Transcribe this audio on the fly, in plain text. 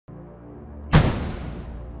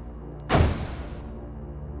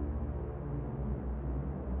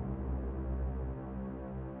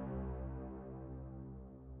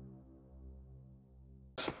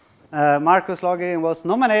Marcus Lagergren was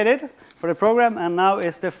nominated for the program, and now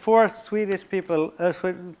is the fourth Swedish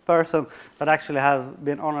person that actually has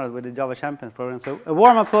been honored with the Java Champions program. So a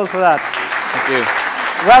warm applause for that. Thank you.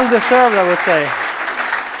 Well deserved, I would say.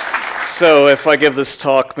 So if I give this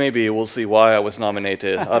talk, maybe we'll see why I was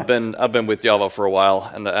nominated. I've been with Java for a while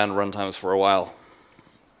and runtimes for a while.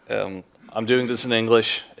 I'm doing this in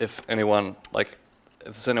English. If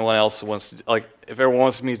there's anyone else who wants to, if everyone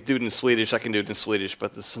wants me to do it in Swedish, I can do it in Swedish.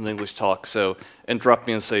 But this is an English talk, so interrupt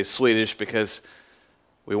me and say Swedish because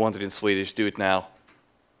we want it in Swedish. Do it now.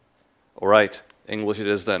 All right, English it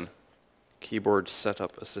is then. Keyboard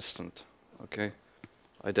setup assistant. Okay,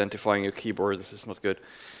 identifying your keyboard. This is not good.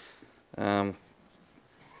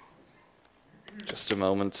 Just a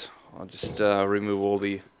moment. I'll just remove all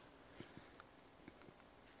the.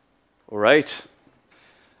 All right,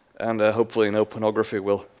 and hopefully no pornography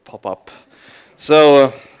will pop up.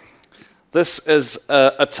 So this is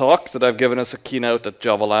a talk that I've given as a keynote at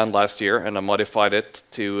JavaLand last year, and I modified it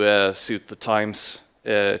to suit the times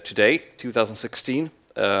today, 2016,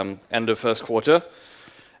 end of first quarter,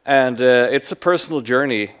 and it's a personal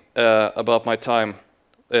journey about my time.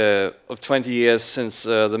 Of 20 years since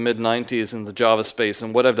the mid-90s in the Java space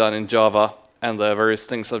and what I've done in Java and the various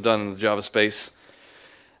things I've done in the Java space.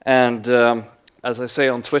 And as I say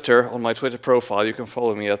on Twitter, on my Twitter profile, you can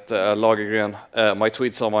follow me at Lagergren. My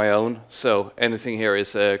tweets are my own, so anything here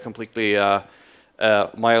is completely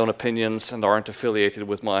my own opinions and aren't affiliated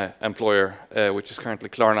with my employer, which is currently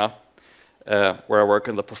Klarna, where I work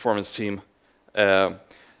in the performance team.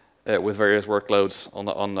 With various workloads on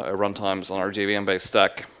runtimes on our JVM-based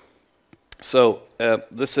stack. So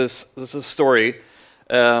this is a story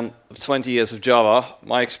of 20 years of Java,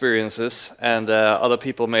 my experiences, and other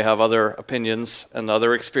people may have other opinions and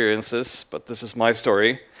other experiences, but this is my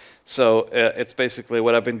story. So it's basically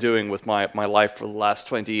what I've been doing with my life for the last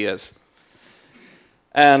 20 years.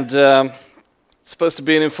 And it's supposed to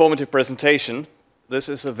be an informative presentation. This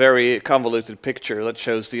is a very convoluted picture that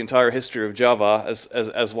shows the entire history of Java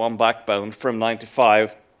as one backbone from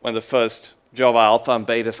 '95, when the first Java Alpha and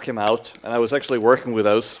Betas came out. And I was actually working with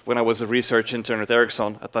those when I was a research intern at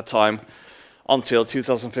Ericsson at that time, until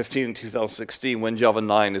 2015 and 2016, when Java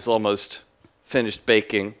 9 is almost finished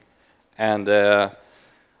baking. And I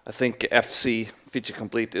think FC, feature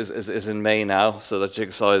complete, is in May now, so that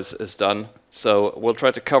jigsaw is done. So we'll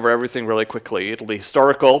try to cover everything really quickly. It'll be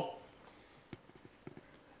historical.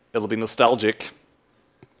 It'll be nostalgic,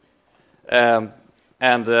 and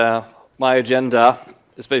my agenda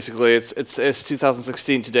is basically it's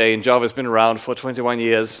 2016 today, and Java's been around for 21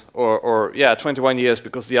 years, or 21 years,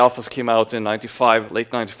 because the alphas came out in '95,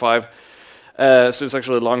 late '95. So it's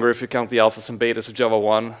actually longer if you count the alphas and betas of Java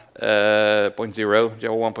 1.0.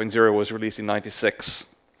 Java 1.0 was released in '96.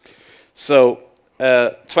 So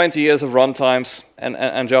 20 years of runtimes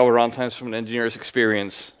and Java runtimes from an engineer's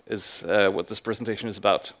experience is what this presentation is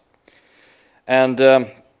about. And there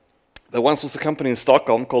once was a company in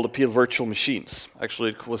Stockholm called Appeal Virtual Machines.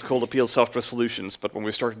 Actually, it was called Appeal Software Solutions, but when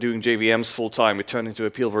we started doing JVMs full-time, it turned into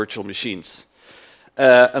Appeal Virtual Machines.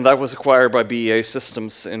 And that was acquired by BEA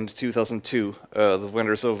Systems in 2002, the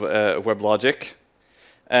vendors of WebLogic.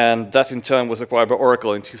 And that in turn was acquired by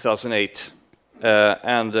Oracle in 2008.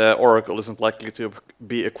 And Oracle isn't likely to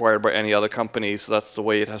be acquired by any other company, so that's the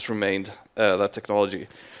way it has remained, that technology.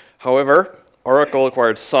 However, Oracle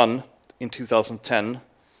acquired Sun in 2010.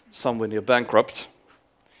 Sun went near bankrupt.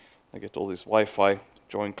 I get all this Wi-Fi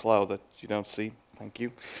join cloud that you don't see. Thank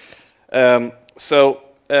you. A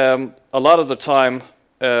lot of the time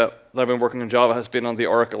that I've been working in Java has been on the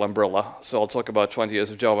Oracle umbrella. So I'll talk about 20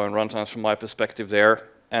 years of Java and runtimes from my perspective there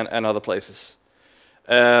and other places.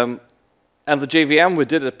 And the JVM we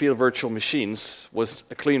did at Appeal Virtual Machines was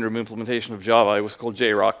a clean room implementation of Java. It was called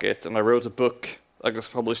JRockit, and I wrote a book that was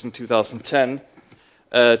published in 2010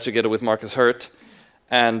 together with Marcus Hurt.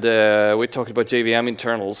 And we talked about JVM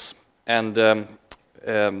internals. And to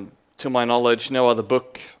my knowledge, no other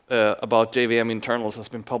book about JVM internals has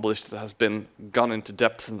been published that has been gone into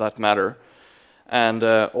depth in that matter. And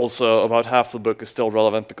also about half the book is still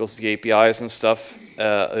relevant because the APIs and stuff,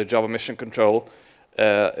 Java Mission Control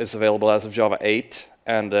is available as of Java 8,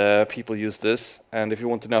 and people use this. And if you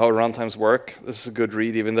want to know how runtimes work, this is a good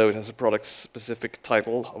read, even though it has a product-specific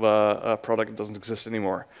title of a product that doesn't exist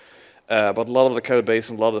anymore. But a lot of the code base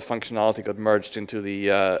and a lot of the functionality got merged into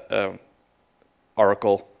the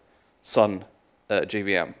Oracle Sun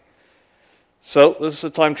JVM. So this is a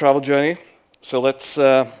time travel journey. So let's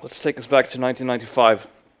take us back to 1995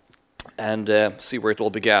 and see where it all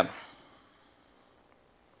began.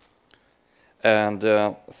 And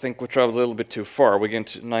I think we traveled a little bit too far. We get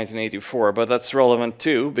into 1984, but that's relevant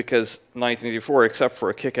too, because 1984, except for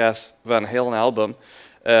a kick-ass Van Halen album,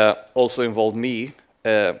 also involved me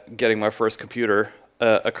getting my first computer,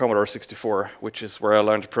 a Commodore 64, which is where I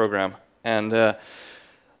learned to program. And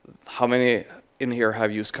how many in here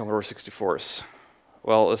have used Commodore 64s?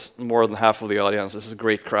 Well, it's more than half of the audience. This is a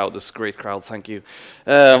great crowd. This is a great crowd. Thank you.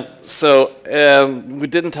 We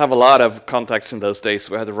didn't have a lot of contacts in those days.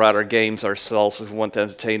 We had to write our games ourselves if we wanted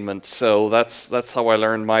entertainment. So that's how I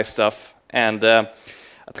learned my stuff. And at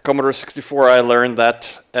the Commodore 64, I learned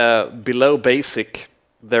that below BASIC,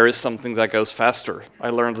 there is something that goes faster.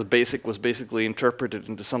 I learned that BASIC was basically interpreted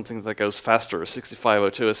into something that goes faster, a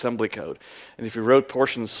 6502 assembly code. And if you wrote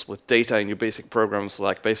portions with data in your BASIC programs,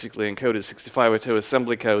 like basically encoded 6502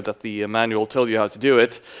 assembly code that the manual told you how to do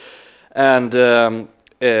it, and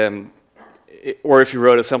or if you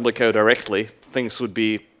wrote assembly code directly, things would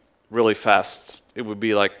be really fast. It would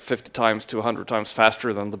be like 50 times to 100 times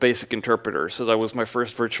faster than the BASIC interpreter. So that was my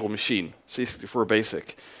first virtual machine, C64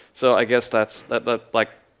 BASIC. So I guess that like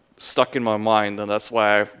stuck in my mind, and that's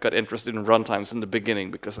why I got interested in runtimes in the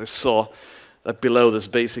beginning, because I saw that below this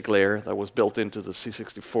basic layer that was built into the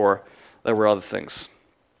C64, there were other things.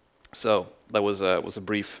 So that was a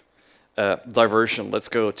brief diversion. Let's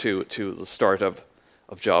go to the start of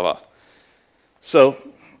Java. So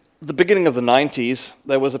the beginning of the 90s,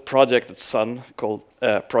 there was a project at Sun called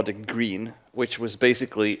Project Green, which was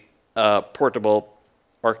basically a portable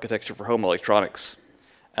architecture for home electronics.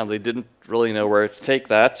 And they didn't really know where to take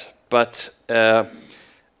that, but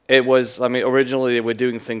it was, I mean, originally they were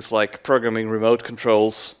doing things like programming remote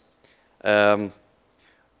controls in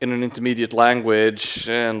an intermediate language,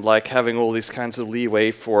 and like having all these kinds of leeway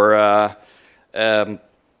for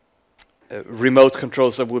remote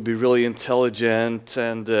controls that would be really intelligent,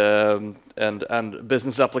 and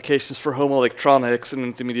business applications for home electronics in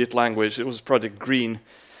intermediate language. It was Project Green.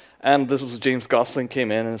 And this was James Gosling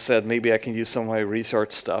came in and said, maybe I can use some of my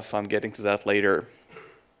research stuff. I'm getting to that later.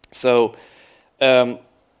 So in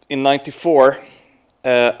 '94,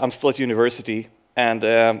 I'm still at university. And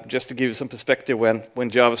just to give you some perspective,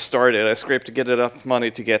 when Java started, I scraped to get enough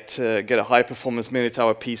money to get a high-performance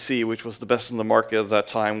mini-tower PC, which was the best in the market at that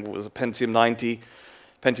time. It was a Pentium 90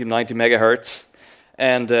 megahertz.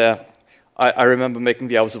 And I remember making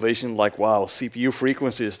the observation like, wow, CPU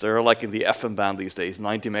frequencies, they're like in the FM band these days,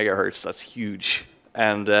 90 megahertz, that's huge.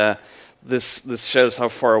 And this shows how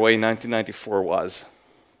far away 1994 was.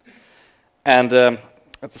 And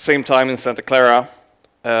at the same time in Santa Clara,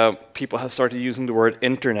 people had started using the word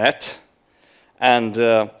internet. And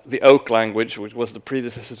the Oak language, which was the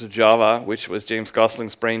predecessor to Java, which was James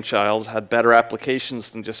Gosling's brainchild, had better applications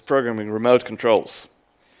than just programming remote controls.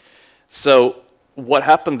 So what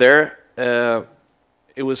happened there?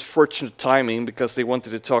 It was fortunate timing, because they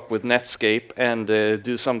wanted to talk with Netscape and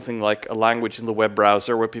do something like a language in the web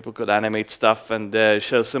browser where people could animate stuff and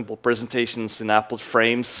show simple presentations in Apple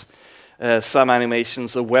frames, some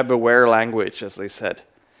animations, a web-aware language, as they said.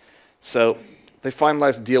 So they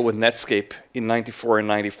finalized a deal with Netscape in '94 and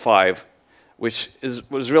 '95, which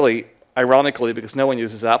was really, ironically, because no one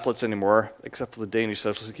uses applets anymore, except for the Danish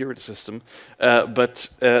social security system, but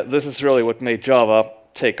this is really what made Java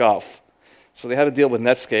take off. So they had a deal with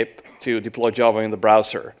Netscape to deploy Java in the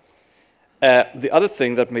browser. The other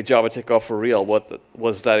thing that made Java take off for real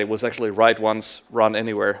was that it was actually write once, run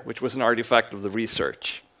anywhere, which was an artifact of the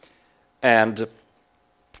research. And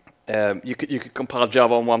you could compile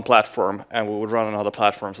Java on one platform, and we would run on other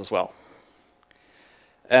platforms as well.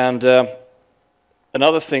 And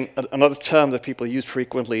another term that people used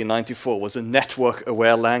frequently in '94 was a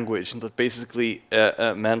network-aware language, and that basically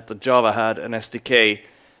meant that Java had an SDK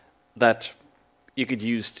that you could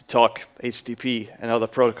use to talk HTTP and other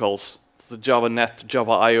protocols. The JavaNet,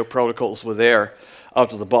 Java I/O protocols were there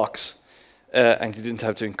out of the box, and you didn't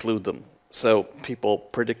have to include them. So people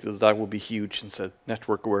predicted that would be huge and said,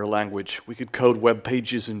 network-aware language. We could code web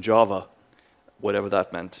pages in Java, whatever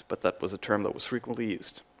that meant, but that was a term that was frequently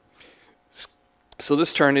used. So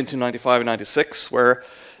this turned into '95 and '96, where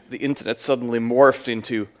the internet suddenly morphed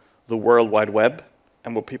into the World Wide Web,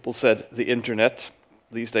 and what people said, the internet,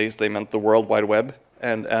 these days they meant the World Wide Web,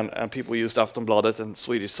 and people used Aftonbladet and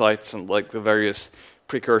Swedish sites and like the various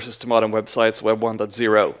precursors to modern websites, Web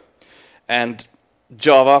 1.0. And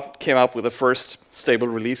Java came out with the first stable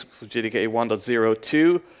release, JDK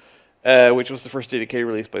 1.02, which was the first JDK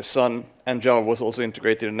released by Sun, and Java was also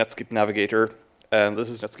integrated in Netscape Navigator. And this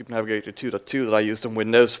is Netscape Navigator 2.2 that I used on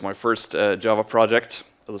Windows for my first Java project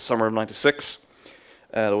in the summer of '96.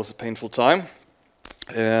 That was a painful time.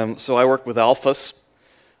 So I worked with alphas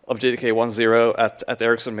JDK 1.0 at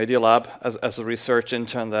Ericsson Media Lab as a research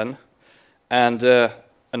intern then. And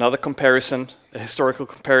another comparison, a historical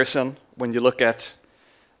comparison, when you look at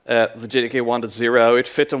the JDK 1.0, it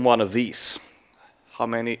fit on one of these. How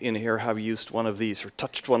many in here have used one of these or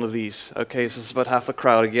touched one of these? Okay, so it's about half the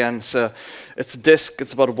crowd again. So it's a disk,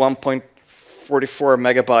 it's about 1.44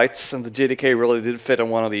 megabytes, and the JDK really did fit on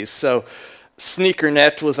one of these. So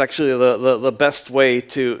SneakerNet was actually the best way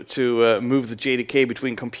to move the JDK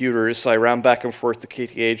between computers. So I ran back and forth to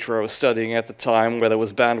KTH, where I was studying at the time, where there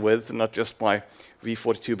was bandwidth, and not just my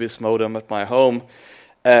V42-bit modem at my home,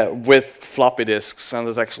 with floppy disks, and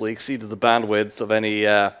it actually exceeded the bandwidth of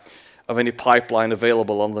any pipeline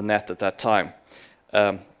available on the net at that time.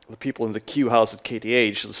 The people in the Q house at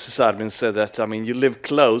KTH, the sysadmin, said that, I mean, you live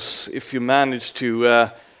close. If you manage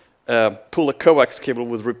to pull a coax cable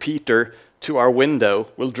with repeater to our window,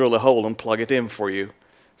 we'll drill a hole and plug it in for you.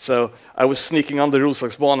 So I was sneaking on the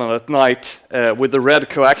Roslagsbanan at night with the red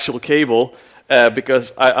coaxial cable,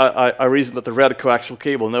 because I reasoned that the red coaxial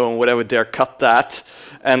cable, no one would ever dare cut that,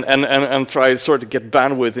 and try to sort of get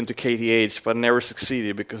bandwidth into KTH, but never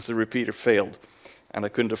succeeded because the repeater failed, and I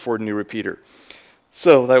couldn't afford a new repeater.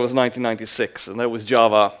 So that was 1996, and that was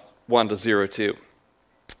Java 1.02.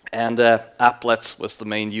 And applets was the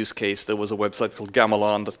main use case. There was a website called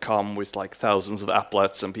gamelan.com with like thousands of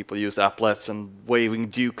applets, and people used applets and waving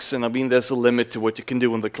dukes. And I mean, there's a limit to what you can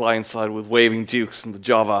do on the client side with waving dukes in the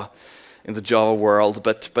Java world.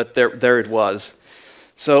 But there it was.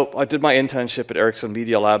 So I did my internship at Ericsson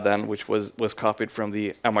Media Lab then, which was copied from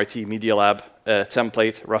the MIT Media Lab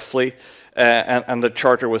template, roughly. And the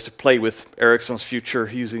charter was to play with Ericsson's future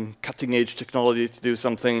using cutting-edge technology to do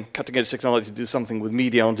something with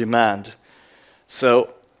media on demand.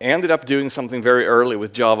 So I ended up doing something very early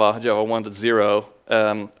with Java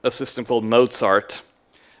 1.0, a system called Mozart,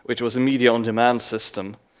 which was a media on demand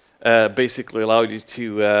system. Basically allowed you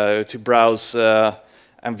to browse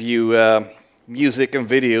and view music and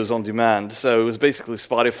videos on demand. So it was basically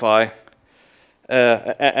Spotify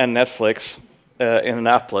and Netflix in an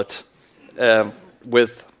applet.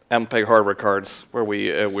 With MPEG hardware cards, where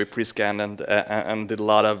we pre-scanned and did a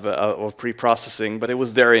lot of pre-processing, but it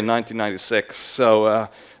was there in 1996, so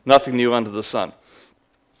nothing new under the sun.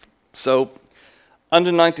 So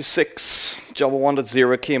under 96, Java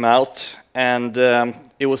 1.0 came out, and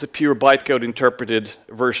it was a pure bytecode interpreted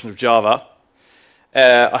version of Java.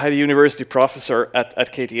 I had a university professor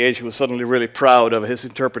at KTH who was suddenly really proud of his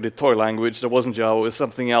interpreted toy language. That wasn't Java, it was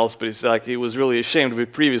something else, but it's like he was really ashamed of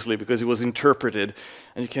it previously because it was interpreted,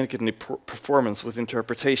 and you can't get any performance with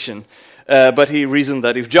interpretation. But he reasoned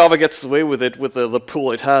that if Java gets away with it, with the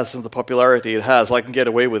pull it has and the popularity it has, I can get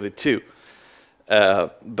away with it too.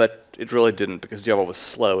 But it really didn't, because Java was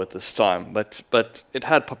slow at this time, but it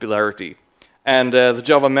had popularity. And the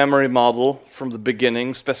Java memory model from the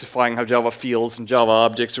beginning, specifying how Java fields and Java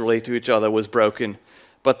objects relate to each other, was broken.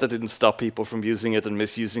 But that didn't stop people from using it and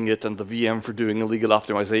misusing it, and the VM for doing illegal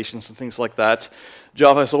optimizations and things like that.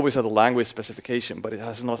 Java has always had a language specification, but it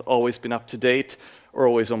has not always been up to date or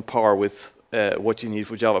always on par with what you need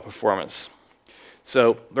for Java performance.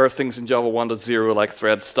 So there are things in Java 1.0 like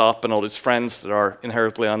thread stop and all its friends that are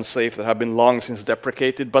inherently unsafe, that have been long since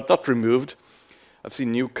deprecated, but not removed. I've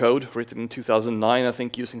seen new code written in 2009, I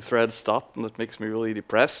think, using thread stop, and that makes me really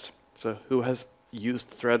depressed. So who has used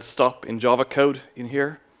thread stop in Java code in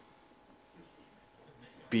here?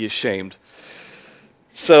 Be ashamed.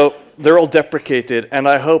 So they're all deprecated, and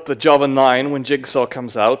I hope that Java 9, when Jigsaw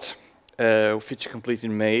comes out, feature complete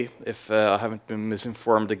in May, if I haven't been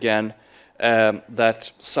misinformed again,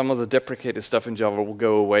 that some of the deprecated stuff in Java will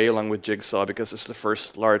go away along with Jigsaw, because it's the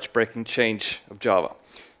first large breaking change of Java.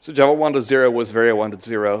 So Java 1.0 was very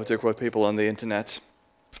 1.0, to quote people on the internet.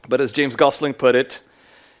 But as James Gosling put it,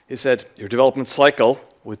 he said, your development cycle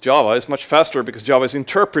with Java is much faster because Java is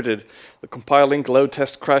interpreted. The compile, link, load,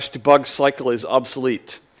 test, crash, debug cycle is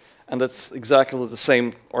obsolete. And that's exactly the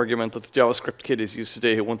same argument that the JavaScript kiddies use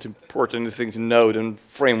today who want to import anything to Node and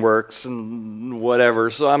frameworks and whatever.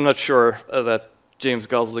 So I'm not sure that James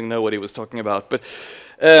Gosling knew what he was talking about. But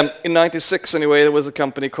in 96, anyway, there was a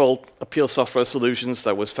company called Appeal Software Solutions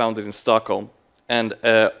that was founded in Stockholm. And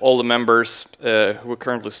all the members who are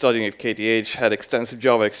currently studying at KTH had extensive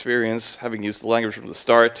Java experience, having used the language from the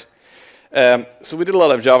start. So we did a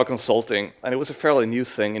lot of Java consulting, and it was a fairly new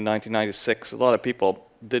thing in 1996. A lot of people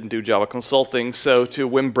didn't do Java consulting, so to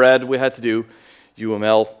win bread, we had to do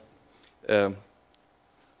UML,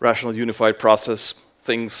 Rational Unified Process,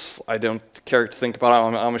 things I don't care to think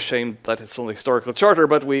about. I'm ashamed that it's on the historical charter,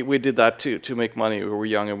 but we did that too, to make money. We were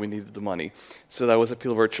young and we needed the money. So that was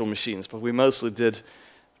Appeal Virtual Machines, but we mostly did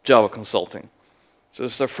Java consulting. So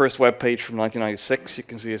this is our first web page from 1996. You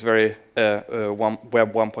can see it's very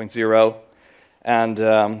Web 1.0,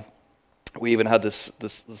 and we even had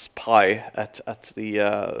this pie at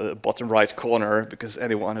the bottom right corner, because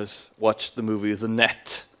anyone who's watched the movie The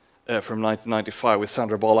Net from 1995 with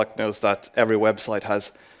Sandra Bullock knows that every website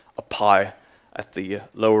has a pie at the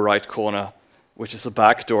lower right corner, which is a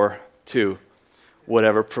backdoor to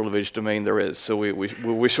whatever privileged domain there is. So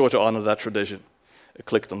we're sure to honor that tradition. I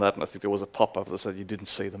clicked on that, and I think there was a pop-up that said you didn't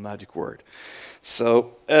say the magic word.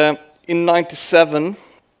 So in '97,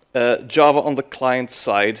 Java on the client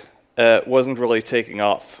side wasn't really taking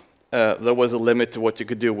off. There was a limit to what you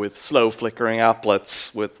could do with slow flickering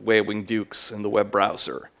applets with waving dukes in the web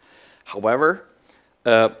browser. However,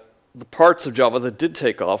 the parts of Java that did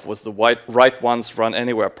take off was the write once, run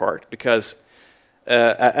anywhere part, because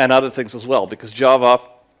and other things as well, because Java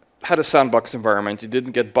had a sandbox environment. You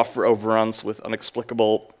didn't get buffer overruns with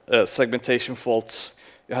inexplicable segmentation faults.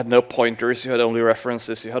 You had no pointers, you had only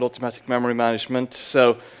references, you had automatic memory management.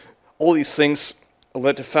 So all these things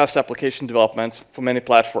led to fast application development for many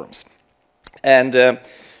platforms. And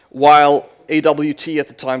while AWT at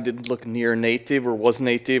the time didn't look near native or was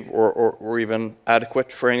native or even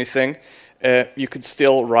adequate for anything, you could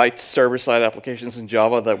still write server-side applications in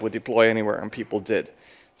Java that would deploy anywhere, and people did.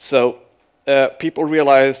 So people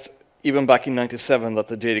realized, even back in '97, that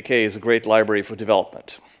the JDK is a great library for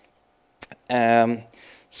development.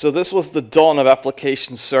 So this was the dawn of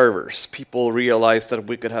application servers. People realized that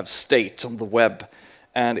we could have state on the web,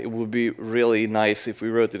 and it would be really nice if we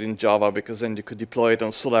wrote it in Java, because then you could deploy it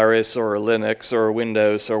on Solaris or Linux or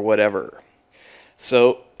Windows or whatever.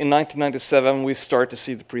 So in 1997, we start to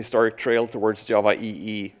see the prehistoric trail towards Java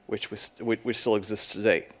EE, which still exists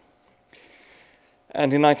today.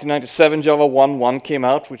 And in 1997, Java 1.1 came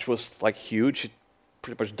out, which was like huge. It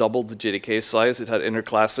pretty much doubled the JDK size. It had inner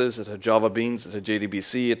classes, it had Java beans, it had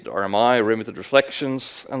JDBC, it had RMI, remitted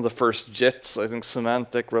reflections, and the first JITs. I think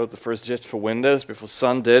Symantec wrote the first JIT for Windows before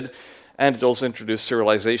Sun did. And it also introduced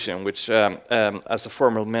serialization, which, as a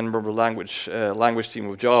former member of the language team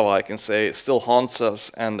of Java, I can say it still haunts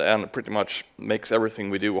us and pretty much makes everything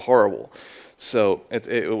we do horrible. So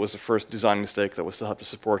it was the first design mistake that we still have to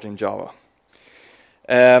support in Java.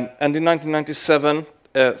 And in 1997,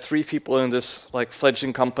 3 people in this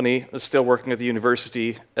fledgling company still working at the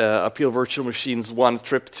university appeal virtual machines one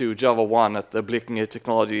trip to Java 1 at the Blekinge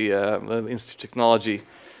Technology Institute of Technology,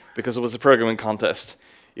 because it was a programming contest.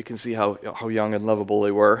 You can see how young and lovable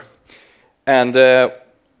they were. And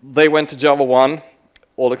they went to Java 1,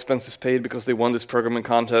 all expenses paid, because they won this programming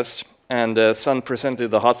contest. And Sun presented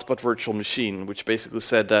the hotspot virtual machine, which basically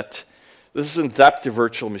said that this is an adaptive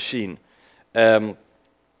virtual machine.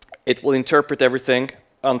 It will interpret everything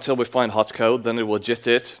until we find hot code, then it will JIT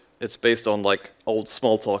it. It's based on old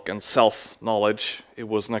Smalltalk and self-knowledge. It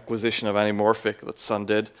was an acquisition of Anymorphic that Sun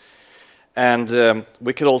did. And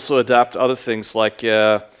we could also adapt other things like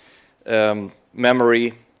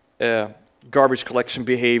memory, garbage collection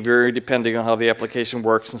behavior, depending on how the application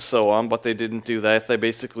works and so on, but they didn't do that. They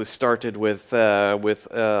basically started with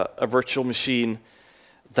a virtual machine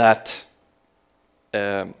that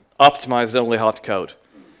optimized only hot code.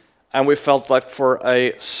 And we felt like for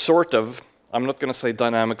a sort of, I'm not going to say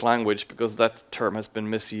dynamic language, because that term has been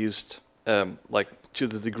misused to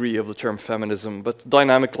the degree of the term feminism, but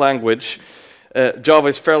dynamic language, Java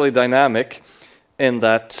is fairly dynamic in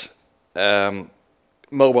that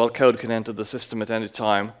mobile code can enter the system at any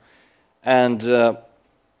time. And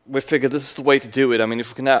we figured this is the way to do it. I mean,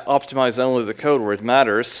 if we can optimize only the code where it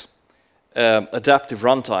matters, adaptive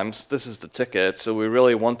runtimes, this is the ticket. So we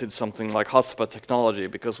really wanted something like hotspot technology,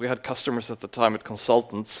 because we had customers at the time at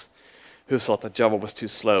consultants who thought that Java was too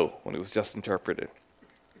slow when it was just interpreted.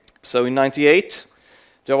 So in '98,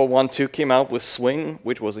 Java 1.2 came out with Swing,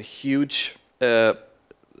 which was a huge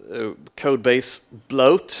code base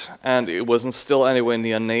bloat, and it wasn't still anywhere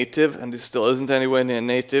near native, and it still isn't anywhere near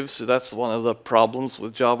native. So that's one of the problems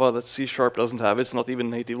with Java that C# doesn't have. It's not even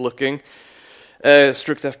native looking.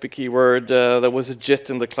 Strict FP keyword, there was a JIT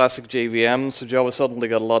in the classic JVM, so Java suddenly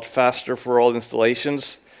got a lot faster for all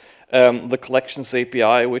installations. The collections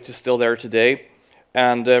API, which is still there today.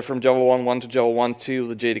 And from Java 1.1 to Java 1.2,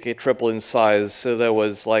 the JDK tripled in size. So there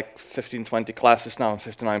was 15, 20 classes now and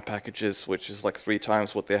 59 packages, which is 3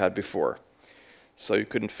 times what they had before. So you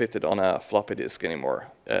couldn't fit it on a floppy disk anymore,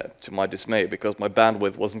 to my dismay, because my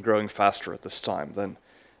bandwidth wasn't growing faster at this time than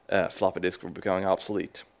floppy disks were becoming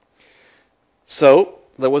obsolete. So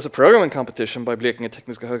there was a programming competition by Blekinge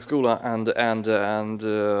Tekniska Högskola, and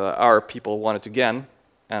our people won it again,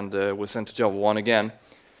 and was sent to Java 1 again.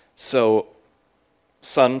 So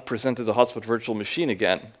Sun presented the hotspot virtual machine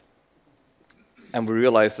again. and we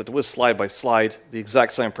realized that it was slide by slide, the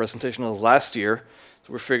exact same presentation as last year.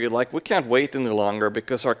 So we figured, like, we can't wait any longer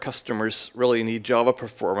because our customers really need Java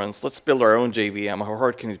performance. Let's build our own JVM. How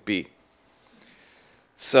hard can it be?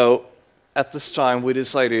 So at this time, we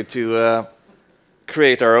decided to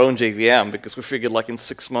create our own JVM because we figured, like, in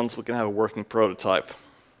 6 months we can have a working prototype.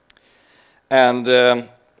 And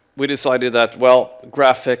we decided that, well,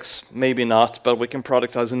 graphics, maybe not, but we can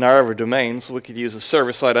productize a narrower domain, so we could use a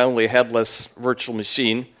server-side only headless virtual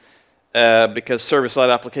machine, because server-side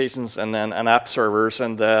applications and then app servers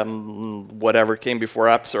and whatever came before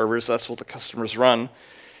app servers, that's what the customers run.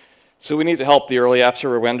 So we need to help the early app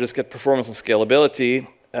server vendors get performance and scalability.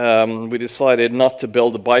 We decided not to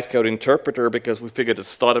build a bytecode interpreter because we figured that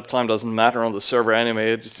startup time doesn't matter on the server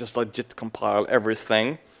anyway, it's just legit compile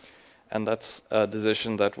everything. And that's a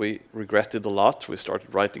decision that we regretted a lot. We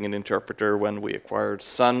started writing an interpreter when we acquired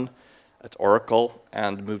Sun at Oracle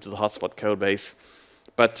and moved to the Hotspot codebase.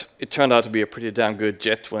 But it turned out to be a pretty damn good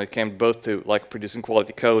JIT when it came both to, like, producing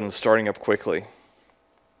quality code and starting up quickly.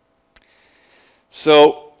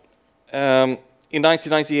 So in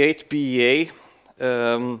 1998, BEA,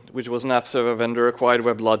 which was an app server vendor, acquired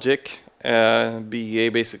WebLogic. BEA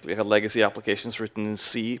basically had legacy applications written in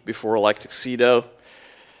C before, like, Tuxedo.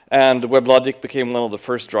 And WebLogic became one of the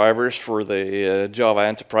first drivers for the Java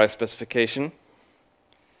Enterprise specification.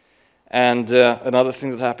 And another thing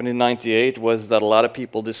that happened in '98 was that a lot of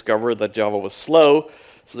people discovered that Java was slow,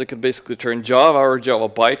 so they could basically turn Java or Java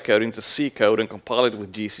bytecode into C code and compile it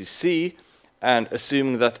with GCC, and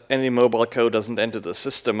assuming that any mobile code doesn't enter the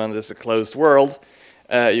system and it's a closed world,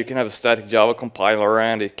 you can have a static Java compiler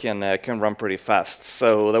and it can run pretty fast.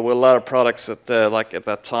 So there were a lot of products at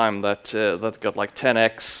that time that got like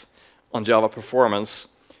 10x on Java performance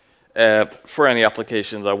for any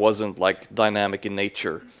application that wasn't like dynamic in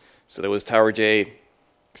nature. So there was TowerJ,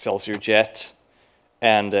 Excelsior Jet,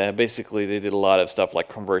 and basically they did a lot of stuff like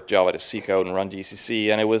convert Java to C code and run GCC,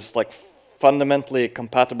 and it was like fundamentally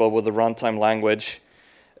compatible with the runtime language.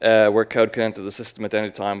 Where code could enter the system at any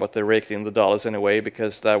time, but they raked in the dollars anyway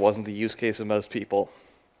because that wasn't the use case of most people.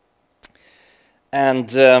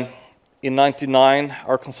 And in '99,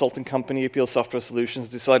 our consulting company, EPL Software Solutions,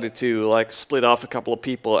 decided to like split off a couple of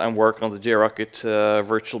people and work on the JRockit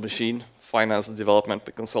virtual machine, finance and development,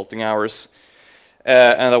 but consulting hours.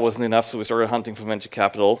 And that wasn't enough, so we started hunting for venture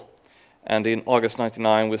capital. And in August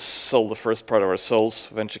 '99, we sold the first part of our souls,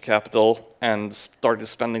 venture capital, and started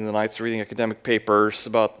spending the nights reading academic papers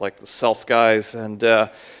about like the self guys and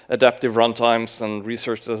adaptive runtimes and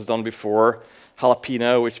research that was done before.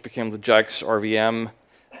 Jalapeno, which became the JAX RVM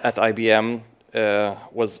at IBM,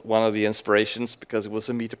 was one of the inspirations because it was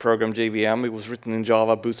a meter-program JVM. It was written in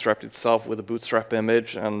Java, bootstrapped itself with a bootstrap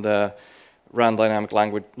image, and ran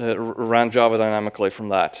Java dynamically from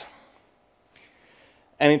that.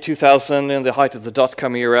 And in 2000, in the height of the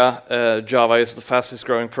dot-com era, Java is the fastest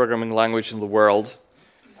growing programming language in the world.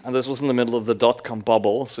 And this was in the middle of the dot-com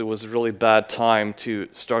bubble, so it was a really bad time to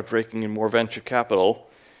start raking in more venture capital.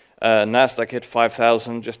 NASDAQ hit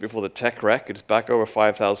 5,000 just before the tech wreck. It's back over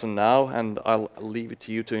 5,000 now, and I'll leave it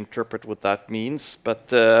to you to interpret what that means. But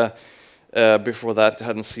before that, it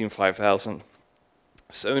hadn't seen 5,000.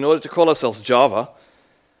 So in order to call ourselves Java,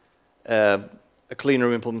 a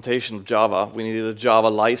cleaner implementation of Java, we needed a Java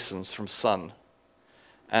license from Sun.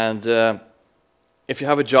 And if you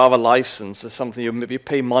have a Java license, it's something you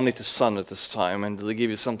pay money to Sun at this time, and they give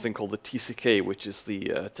you something called the TCK, which is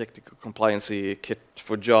the technical compliancy kit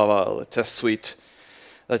for Java, the test suite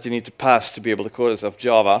that you need to pass to be able to call yourself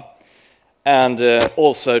Java. And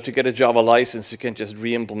also, to get a Java license, you can't just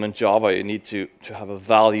re-implement Java. You need to have a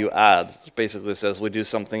value add. It basically says we do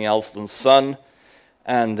something else than Sun,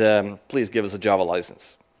 and please give us a Java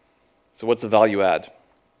license. So what's the value add?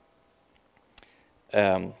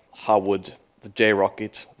 How would the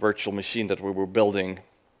JRockit virtual machine that we were building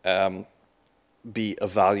be a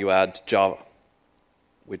value add to Java?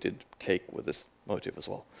 We did cake with this motive as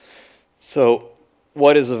well. So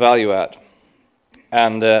what is a value add?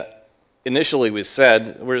 And initially we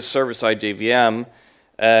said, we're a server-side JVM,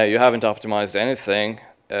 you haven't optimized anything,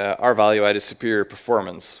 our value add is superior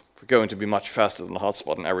performance. We're going to be much faster than the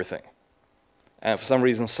hotspot and everything. And for some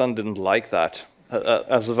reason, Sun didn't like that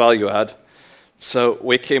as a value add. So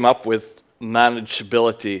we came up with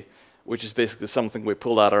manageability, which is basically something we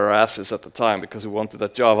pulled out of our asses at the time because we wanted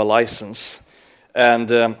that Java license. And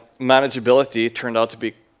manageability turned out to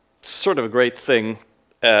be sort of a great thing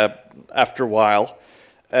after a while.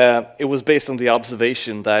 It was based on the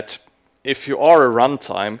observation that if you are a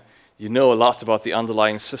runtime, you know a lot about the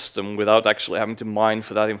underlying system without actually having to mine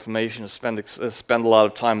for that information, spend a lot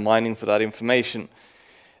of time mining for that information.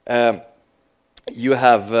 you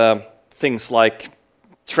have things like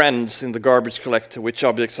trends in the garbage collector, which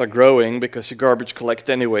objects are growing because you garbage collect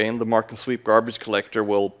anyway, and the mark and sweep garbage collector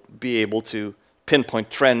will be able to pinpoint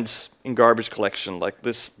trends in garbage collection, like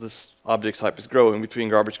this object type is growing between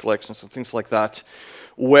garbage collections and things like that.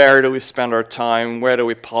 Where do we spend our time? Where do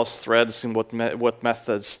we pass threads? In what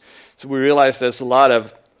methods? So we realize there's a lot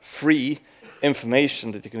of free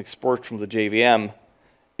information that you can export from the JVM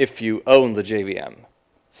if you own the JVM.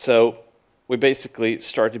 So we basically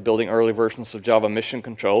started building early versions of Java Mission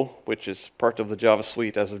Control, which is part of the Java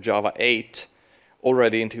suite as of Java 8,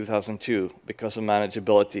 already in 2002 because of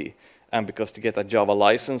manageability and because to get that Java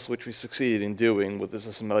license, which we succeeded in doing with this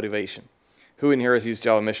as a motivation. Who in here has used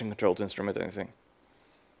Java Mission Control to instrument anything?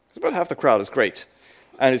 It's about half the crowd. Is great.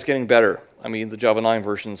 And it's getting better. I mean, the Java 9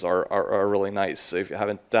 versions are really nice. So if you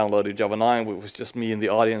haven't downloaded Java 9, it was just me in the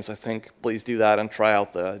audience, I think, please do that and try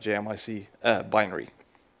out the JMIC binary.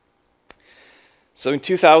 So in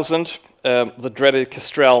 2000, the dreaded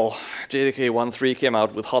Kestrel JDK 1.3 came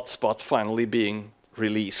out with Hotspot finally being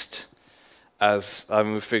released. As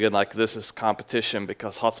we figured, like, this is competition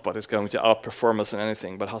because Hotspot is going to outperform us in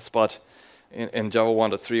anything. But Hotspot in Java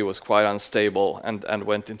 1.3 was quite unstable and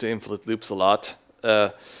went into infinite loops a lot.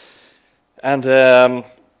 They bundled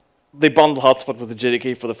Hotspot with the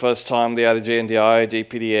JDK for the first time. They added JNDI,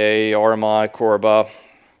 JPDA, RMI,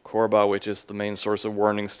 Corba, which is the main source of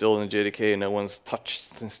warning still in the JDK. No one's touched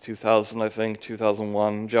since 2000, I think,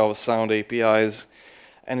 2001, Java Sound APIs.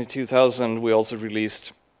 And in 2000, we also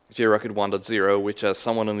released JRockit 1.0, which, as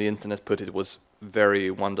someone on the internet put it, was very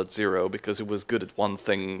 1.0 because it was good at one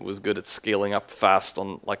thing, it was good at scaling up fast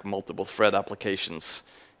on like multiple thread applications,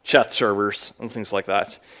 chat servers, and things like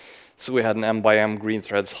that. So we had an M by M green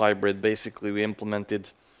threads hybrid. Basically, we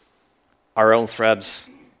implemented our own threads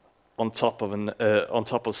on top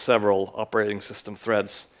of several operating system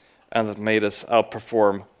threads, and that made us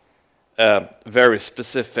outperform very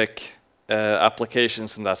specific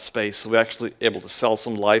applications in that space. So we're actually able to sell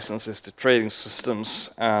some licenses to trading systems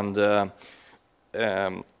and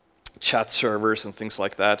chat servers and things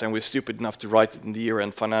like that. And we're stupid enough to write it in the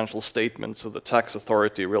year-end financial statement, so the tax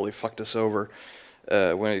authority really fucked us over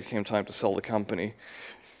when it came time to sell the company.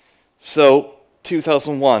 So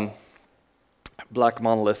 2001, black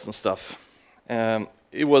monoliths and stuff.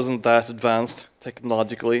 It wasn't that advanced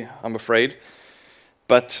technologically, I'm afraid.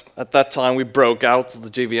 But at that time, we broke out the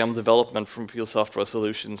JVM development from Appeal Software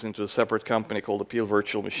Solutions into a separate company called Appeal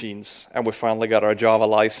Virtual Machines. And we finally got our Java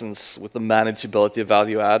license with the manageability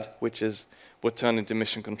value add, which is what turned into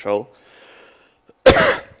Mission Control.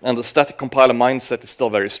 And the static compiler mindset is still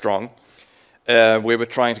very strong. We were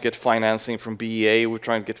trying to get financing from BEA, we were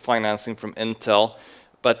trying to get financing from Intel.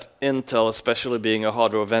 But Intel, especially being a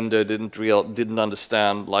hardware vendor, didn't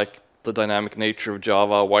understand like the dynamic nature of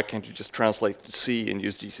Java. Why can't you just translate to C and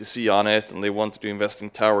use GCC on it? And they wanted to invest in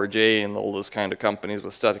TowerJ and all those kind of companies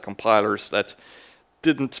with static compilers that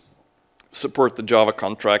didn't support the Java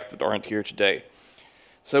contract that aren't here today.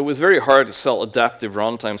 So it was very hard to sell adaptive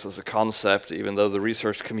runtimes as a concept, even though the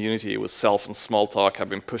research community with Self and Smalltalk have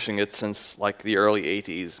been pushing it since like the early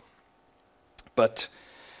 80s. But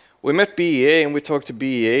we met BEA and we talked to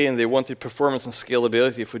BEA and they wanted performance and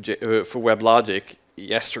scalability for WebLogic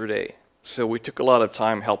yesterday. So we took a lot of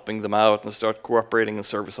time helping them out and start cooperating in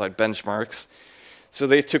server-side benchmarks. So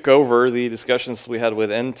they took over the discussions we had with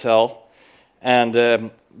Intel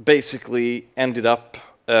and basically ended up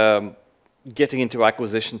getting into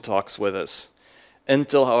acquisition talks with us.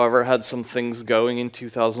 Intel, however, had some things going in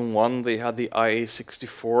 2001. They had the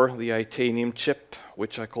IA64, the Itanium chip,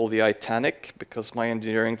 which I call the Itanic, because my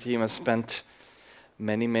engineering team has spent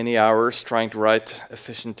many, many hours trying to write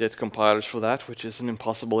efficient JIT compilers for that, which is an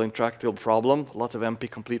impossible intractable problem. A lot of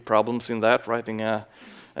MP-complete problems in that, writing an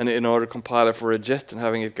in-order compiler for a JIT and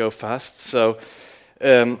having it go fast. So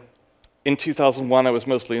in 2001, I was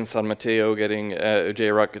mostly in San Mateo getting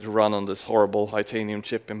JRockit to run on this horrible Itanium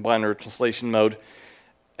chip in binary translation mode.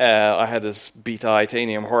 I had this beta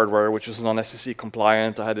Itanium hardware, which was non-SEC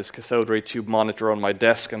compliant. I had this cathode ray tube monitor on my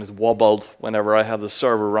desk, and it wobbled whenever I had the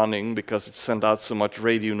server running because it sent out so much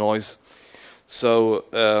radio noise. So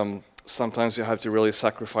sometimes you have to really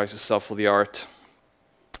sacrifice yourself for the art.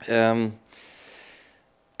 And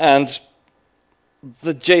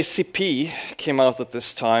the JCP came out at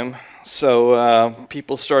this time. So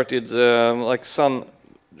people started, like Sun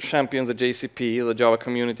championed the JCP, the Java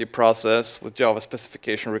community process, with Java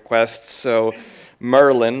specification requests. So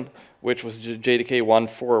Merlin, which was JDK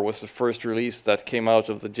 1.4, was the first release that came out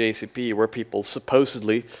of the JCP, where people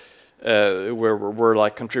supposedly were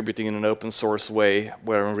like contributing in an open source way,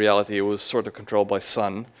 where in reality it was sort of controlled by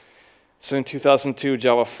Sun. So in 2002,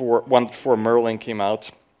 Java 1.4 Merlin came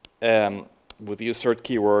out with the assert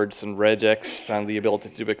keywords, and regex and the ability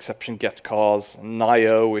to do exception get cause,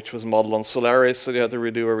 NIO, which was modeled on Solaris, so they had to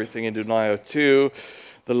redo everything into NIO 2,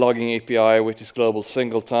 the logging API, which is global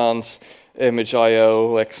singletons, image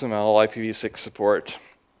IO, XML, IPv6 support.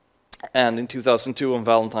 And in 2002, on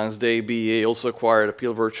Valentine's Day, BEA also acquired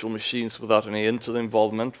Appeal Virtual Machines without any Intel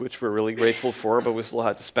involvement, which we're really grateful for, but we still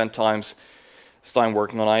had to spend time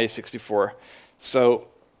working on IA64. So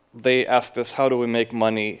they asked us, how do we make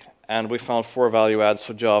money? And we found 4 value adds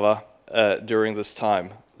for Java during this time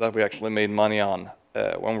that we actually made money on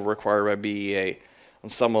when we were acquired by BEA.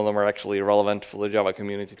 And some of them are actually relevant for the Java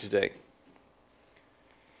community today.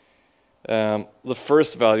 The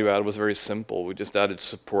first value add was very simple. We just added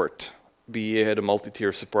support. BEA had a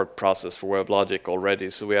multi-tier support process for WebLogic already,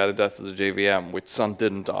 so we added that to the JVM, which Sun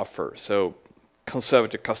didn't offer. So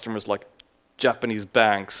conservative customers like Japanese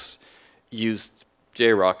banks used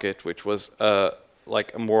JRockit, which was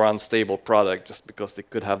like a more unstable product just because they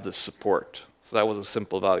could have this support. So that was a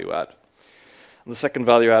simple value add. And the second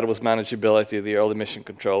value add was manageability, the early mission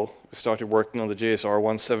control. We started working on the JSR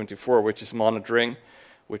 174, which is monitoring,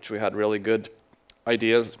 which we had really good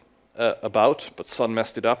ideas about, but Sun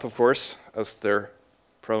messed it up, of course, as they're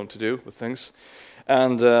prone to do with things.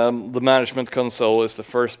 And the management console is the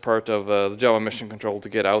first part of the Java mission control to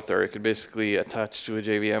get out there. You could basically attach to a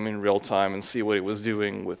JVM in real time and see what it was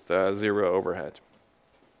doing with zero overhead.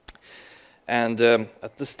 And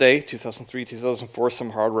at this day, 2003, 2004, some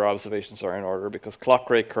hardware observations are in order because clock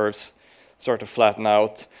rate curves start to flatten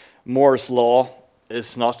out. Moore's law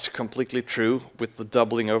is not completely true with the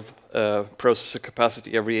doubling of processor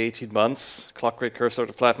capacity every 18 months. Clock rate curves start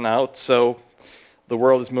to flatten out, so the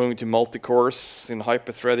world is moving to multi-cores in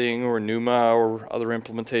hyper-threading or NUMA or other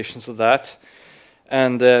implementations of that.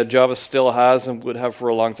 And Java still has and would have for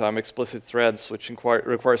a long time explicit threads, which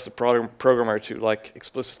requires the programmer to like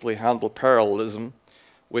explicitly handle parallelism,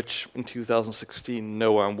 which in 2016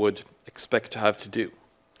 no one would expect to have to do.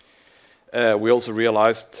 We also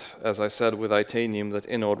realized, as I said with Itanium, that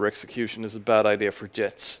in-order execution is a bad idea for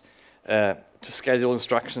JITs. To schedule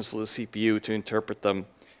instructions for the CPU to interpret them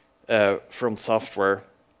from software,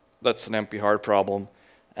 that's an NP hard problem,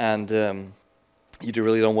 and you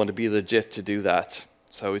really don't want to be the JIT to do that.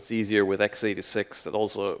 So it's easier with x86 that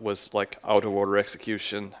also was like out of order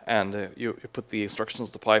execution, and you put the instructions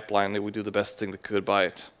in the pipeline, it would do the best thing that could by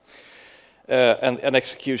it. And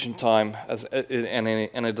execution time as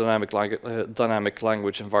in a dynamic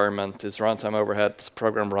language environment is runtime overhead plus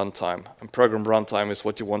program runtime. And program runtime is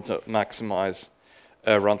what you want to maximize.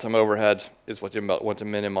 Runtime overhead is what you want to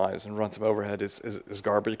minimize, and runtime overhead is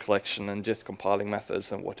garbage collection and JIT compiling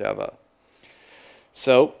methods and whatever.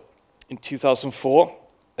 So in 2004,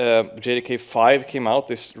 JDK 5 came out.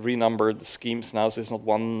 This renumbered the schemes now, so it's not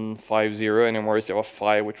 150 anymore. It's Java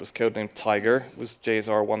 5, which was codenamed Tiger. It was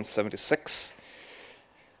JSR 176.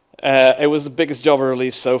 It was the biggest Java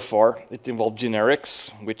release so far. It involved generics,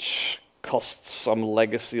 which cost some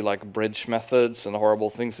legacy like bridge methods and horrible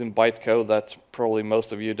things in bytecode that probably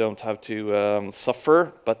most of you don't have to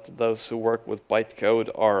suffer, but those who work with bytecode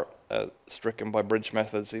are stricken by bridge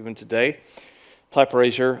methods even today. Type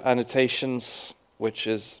erasure, annotations, which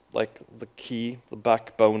is like the key, the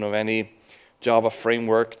backbone of any Java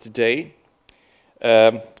framework today.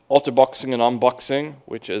 Autoboxing and unboxing,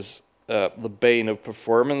 which is the bane of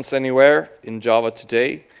performance anywhere in Java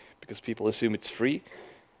today, because people assume it's free.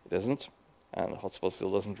 It isn't, and Hotspot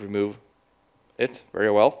still doesn't remove it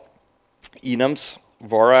very well. enums,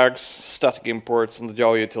 varags, static imports, and the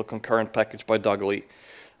Java util concurrent package by Dougly.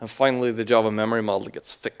 And finally, the Java memory model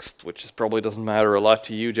gets fixed, which probably doesn't matter a lot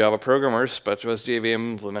to you Java programmers, but to us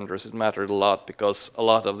JVM implementers it mattered a lot, because a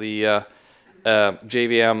lot of the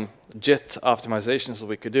JVM JIT optimizations that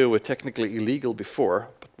we could do were technically illegal before,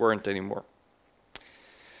 but weren't anymore.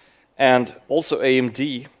 And also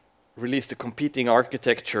AMD released a competing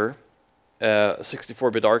architecture, a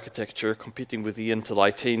 64-bit architecture competing with the Intel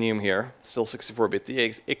Itanium here, still 64-bit, the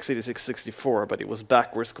x86-64, but it was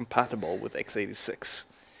backwards compatible with x86.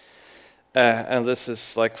 And this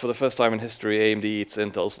is like, for the first time in history, AMD eats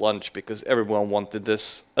Intel's lunch, because everyone wanted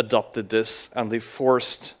this, adopted this, and they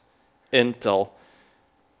forced Intel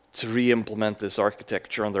to re-implement this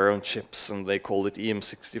architecture on their own chips, and they called it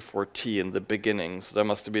EM64T in the beginning. So that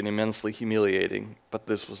must have been immensely humiliating, but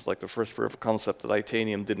this was like the first proof of concept that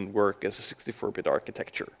Itanium didn't work as a 64-bit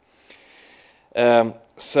architecture.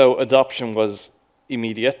 So adoption was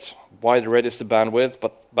immediate, wide register bandwidth,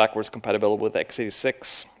 but backwards compatible with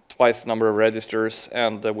x86, twice the number of registers,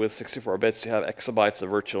 and with 64 bits you have exabytes of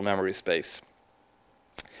virtual memory space.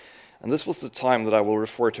 And this was the time that I will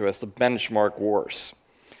refer to as the benchmark wars.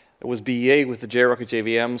 It was BEA with the JRockit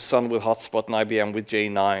JVM, Sun with Hotspot, and IBM with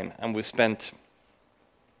J9. And we spent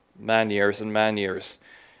man-years and man-years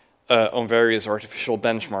on various artificial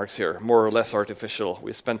benchmarks here, more or less artificial.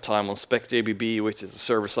 We spent time on SpecJBB, which is a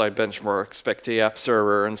server-side benchmark, SpecJApp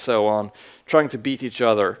server, and so on, trying to beat each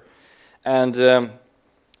other. And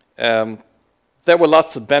there were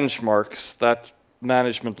lots of benchmarks that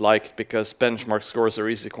management liked because benchmark scores are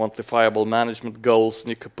easily quantifiable management goals, and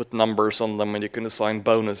you could put numbers on them, and you can assign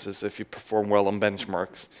bonuses if you perform well on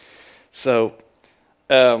benchmarks. So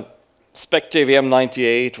SpecJVM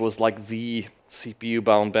 98 was like the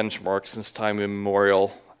CPU-bound benchmark since time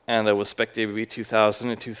immemorial, and there was SpecJBB 2000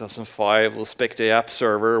 and 2005 was SpecJApp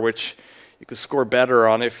server, which you could score better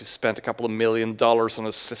on if you spent a couple of $1 million on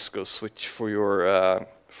a Cisco switch for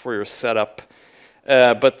your setup.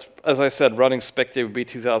 But as I said, running SpecJBB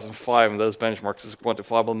 2005 and those benchmarks is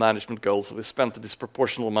quantifiable management goals, so we spent a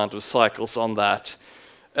disproportionate amount of cycles on that.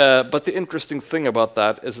 But the interesting thing about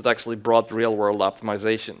that is it actually brought real-world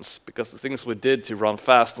optimizations, because the things we did to run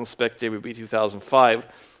fast on SpecJBB 2005,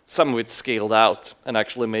 some of it scaled out and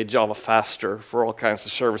actually made Java faster for all kinds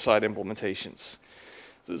of server-side implementations.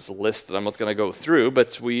 So there's a list that I'm not going to go through,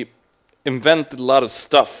 but we invented a lot of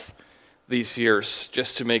stuff these years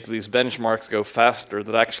just to make these benchmarks go faster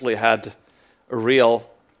that actually had a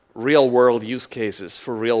real-world use cases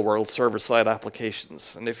for real-world server-side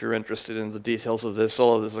applications. And if you're interested in the details of this,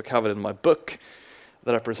 all of this are covered in my book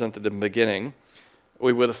that I presented in the beginning.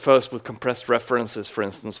 We were the first with compressed references, for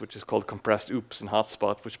instance, which is called compressed oops in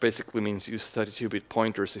Hotspot, which basically means use 32-bit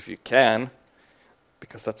pointers if you can,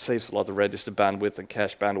 because that saves a lot of register bandwidth and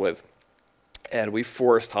cache bandwidth. And we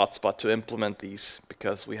forced Hotspot to implement these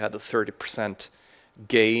because we had a 30%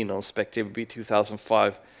 gain on SpecJBB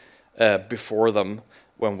 2005 before them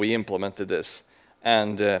when we implemented this.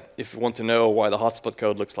 And if you want to know why the Hotspot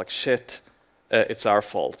code looks like shit, it's our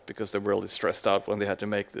fault, because they were really stressed out when they had to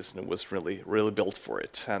make this, and it was really, really built for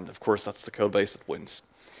it. And of course, that's the code base that wins.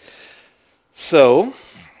 So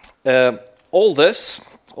all this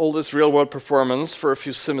real-world performance for a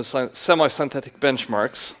few semi-synthetic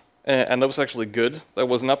benchmarks, and that was actually good. There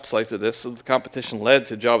was an upside to this. So the competition led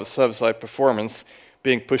to Java server-side performance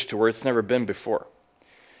being pushed to where it's never been before.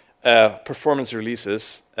 Performance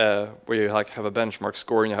releases, where you have a benchmark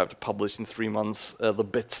score and you have to publish in 3 months. The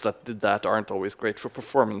bits that did that aren't always great for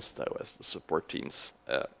performance, though, as the support teams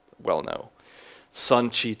well know.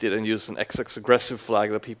 Sun cheated and used an XX aggressive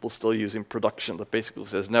flag that people still use in production that basically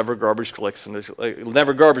says never garbage collection,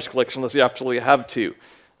 never garbage collection unless you absolutely have to.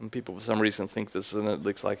 And people, for some reason, think this, and it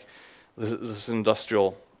looks like this is an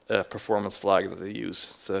industrial performance flag that they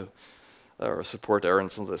use. So there are support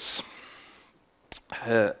errands on this.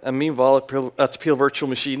 And meanwhile, at Peel Virtual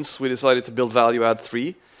Machines, we decided to build Value Add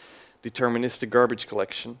 3, deterministic garbage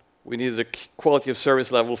collection. We needed a quality of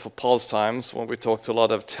service level for pause times when we talked to a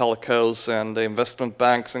lot of telcos and investment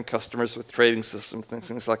banks and customers with trading systems,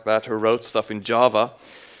 things like that, who wrote stuff in Java.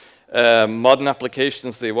 Modern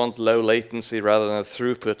applications, they want low latency rather than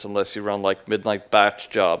throughput unless you run like midnight batch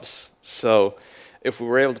jobs. So if we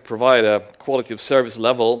were able to provide a quality of service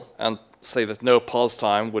level and say that no pause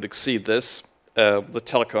time would exceed this, the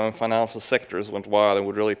telecom and financial sectors went wild and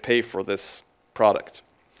would really pay for this product.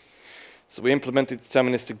 So we implemented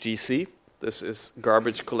deterministic GC. This is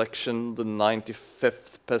garbage collection, the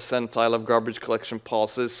 95th percentile of garbage collection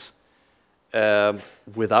passes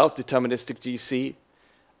without deterministic GC.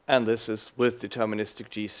 And this is with deterministic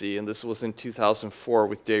GC, and this was in 2004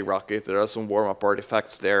 with JRockit. There are some warm-up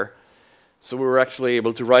artifacts there. So we were actually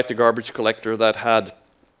able to write a garbage collector that had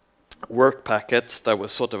work packets that were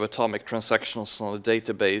sort of atomic transactions on a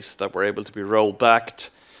database that were able to be roll backed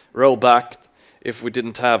if we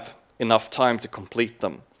didn't have enough time to complete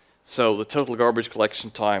them. So the total garbage collection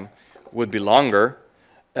time would be longer,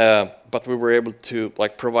 but we were able to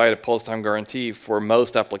provide a pause time guarantee for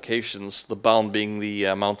most applications, the bound being the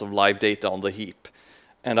amount of live data on the heap.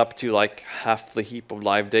 And up to half the heap of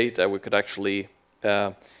live data, we could actually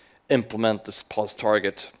implement this pause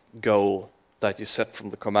target goal that you set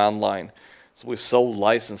from the command line. So we sold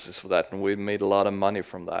licenses for that, and we made a lot of money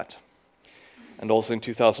from that. And also in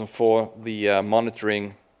 2004, the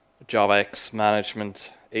monitoring JavaX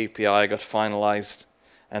management API got finalized,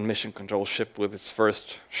 and Mission Control shipped with its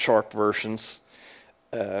first Sharp versions.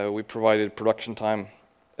 We provided production time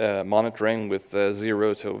monitoring with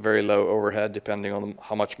 0 to very low overhead, depending on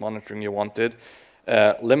how much monitoring you wanted.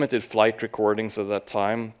 Limited flight recordings at that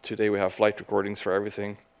time. Today we have flight recordings for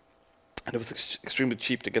everything. And it was extremely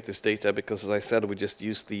cheap to get this data because, as I said, we just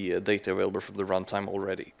used the data available from the runtime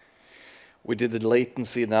already. We did a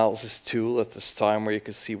latency analysis tool at this time where you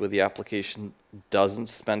could see where the application doesn't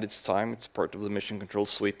spend its time. It's part of the mission control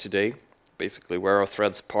suite today. Basically, where are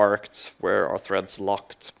threads parked, where are threads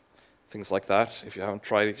locked, things like that. If you haven't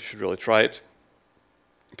tried it, you should really try it.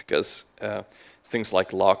 Because things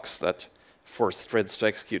like locks that force threads to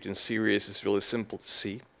execute in series is really simple to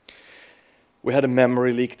see. We had a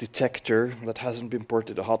memory leak detector that hasn't been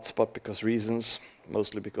ported to hotspot because reasons,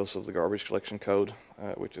 mostly because of the garbage collection code,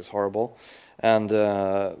 which is horrible. And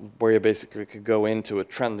where you basically could go into a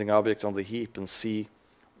trending object on the heap and see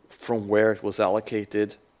from where it was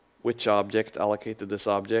allocated, which object allocated this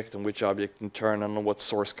object, and which object in turn, and on what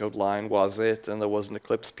source code line was it, and there was an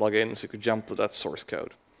Eclipse plugin, so you could jump to that source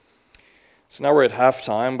code. So now we're at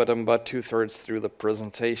halftime, but I'm about 2/3 through the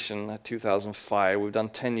presentation at 2005. We've done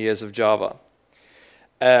 10 years of Java.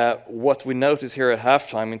 What we notice here at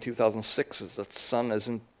halftime in 2006 is that Sun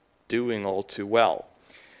isn't doing all too well.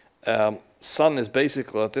 Sun is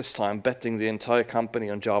basically at this time betting the entire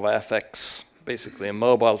company on Java FX. Basically, in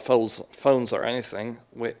mobile phones or anything,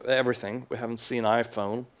 everything. We haven't seen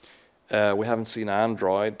iPhone, we haven't seen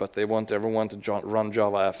Android, but they want everyone to run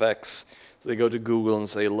Java FX. So they go to Google and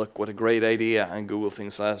say, look, what a great idea, and Google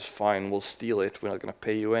thinks that's fine, we'll steal it, we're not going to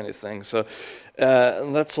pay you anything. So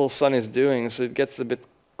that's all Sun is doing, so it gets a bit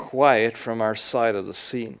quiet from our side of the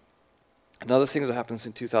scene. Another thing that happens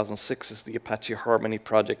in 2006 is the Apache Harmony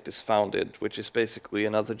project is founded, which is basically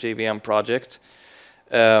another JVM project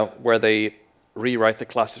where they rewrite the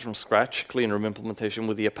classes from scratch, clean room implementation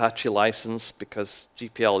with the Apache license because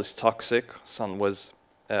GPL is toxic. Sun was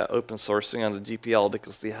open sourcing under GPL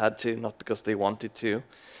because they had to, not because they wanted to.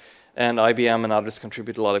 And IBM and others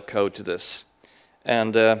contribute a lot of code to this.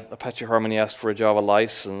 And Apache Harmony asked for a Java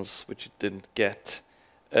license, which it didn't get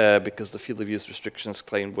because the field of use restrictions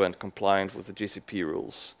claimed weren't compliant with the GCP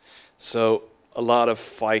rules. So a lot of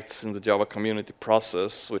fights in the Java community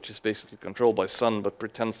process, which is basically controlled by Sun but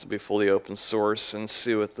pretends to be fully open source,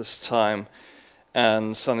 ensue at this time.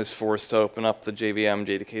 And Sun is forced to open up the JVM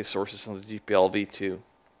JDK sources on the GPL v2.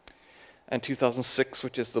 And 2006,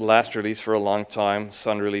 which is the last release for a long time,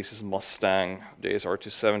 Sun releases Mustang JSR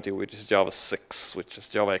 270, which is Java 6, which is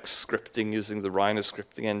Java X scripting using the Rhino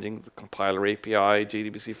scripting engine, the compiler API,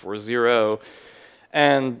 JDBC 4.0,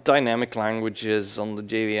 and dynamic languages on the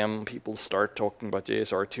JVM. People start talking about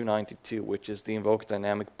JSR 292, which is the invoked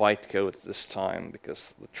dynamic bytecode at this time,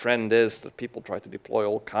 because the trend is that people try to deploy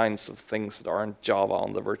all kinds of things that aren't Java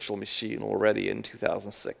on the virtual machine already in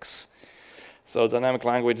 2006. So dynamic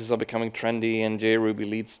languages are becoming trendy, and JRuby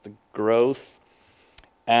leads the growth.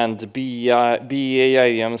 And BEA,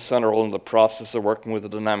 IBM, Sun are all in the process of working with the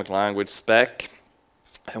dynamic language spec,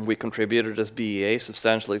 and we contributed as BEA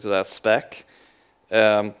substantially to that spec.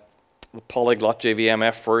 The polyglot JVM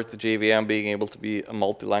effort, the JVM being able to be a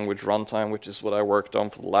multi-language runtime, which is what I worked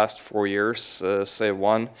on for the last 4 years, save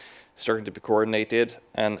one, starting to be coordinated,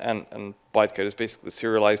 and bytecode is basically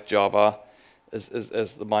serialized Java as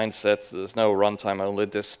the mindset. So there's no runtime, only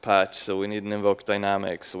dispatch, so we need an invoke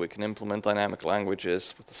dynamic so we can implement dynamic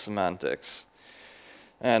languages with the semantics.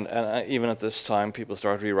 And even at this time, people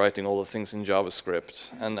start rewriting all the things in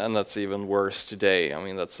JavaScript, and that's even worse today. I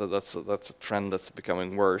mean, that's a trend that's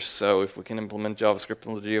becoming worse. So if we can implement JavaScript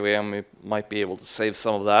on the JVM, we might be able to save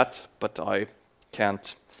some of that, but I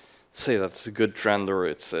can't say that's a good trend or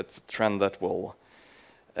it's a trend that will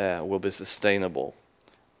be sustainable.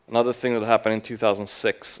 Another thing that happened in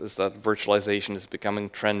 2006 is that virtualization is becoming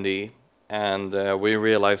trendy, and we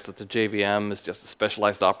realized that the JVM is just a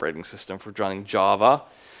specialized operating system for running Java.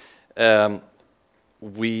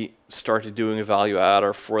 We started doing a value add,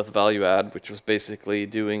 our fourth value add, which was basically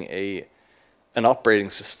doing an operating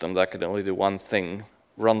system that could only do one thing: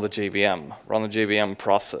 run the JVM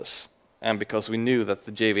process. And because we knew that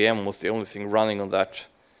the JVM was the only thing running on that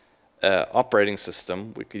operating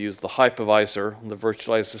system, we could use the hypervisor on the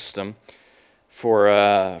virtualized system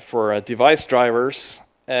for device drivers,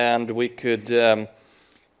 and we could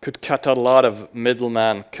cut out a lot of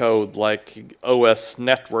middleman code like OS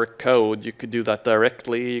network code. You could do that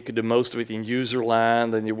directly. You could do most of it in user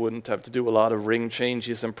land, and you wouldn't have to do a lot of ring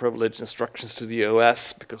changes and privilege instructions to the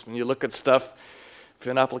OS, because when you look at stuff, if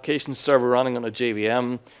you're an application server running on a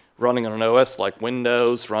JVM, running on an OS like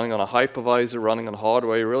Windows, running on a hypervisor, running on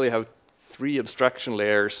hardware, you really have three abstraction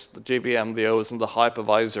layers: the JVM, the OS, and the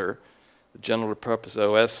hypervisor, the general purpose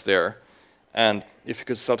OS there. And if you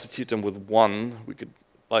could substitute them with one, we could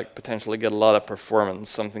potentially get a lot of performance,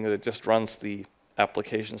 something that just runs the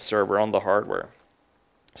application server on the hardware.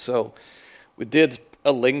 So we did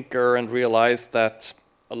a linker and realized that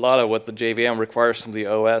a lot of what the JVM requires from the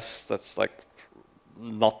OS, that's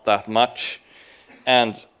not that much.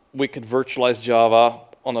 And we could virtualize Java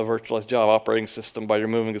on a virtualized Java operating system by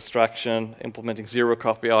removing abstraction, implementing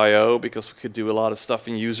zero-copy I/O, because we could do a lot of stuff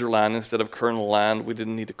in user land instead of kernel land. We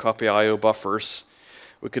didn't need to copy I/O buffers.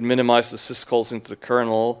 We could minimize the syscalls into the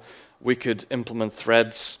kernel. We could implement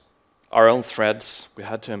threads, our own threads. We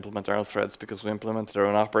had to implement our own threads because we implemented our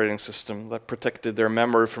own operating system that protected their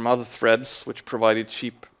memory from other threads, which provided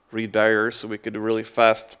cheap read barriers, so we could do really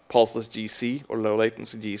fast pulseless GC or low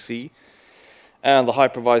latency GC. And the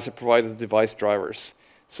hypervisor provided the device drivers.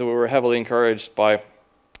 So we were heavily encouraged by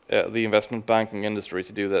the investment banking industry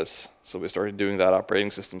to do this. So we started doing that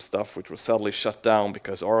operating system stuff, which was sadly shut down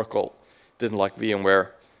because Oracle didn't like VMware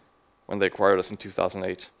when they acquired us in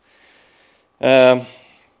 2008.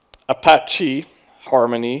 Apache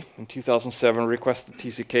Harmony in 2007 requested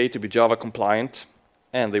TCK to be Java compliant,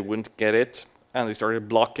 and they wouldn't get it. And they started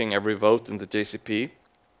blocking every vote in the JCP,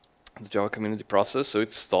 the Java community process, so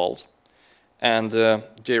it stalled. And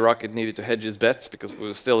JRockit needed to hedge his bets because we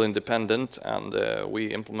were still independent, and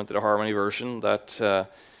we implemented a Harmony version that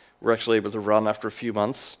we're actually able to run after a few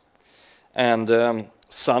months. And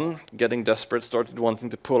Sun, getting desperate, started wanting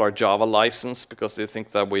to pull our Java license because they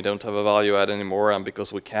think that we don't have a value add anymore, and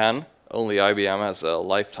because we can. Only IBM has a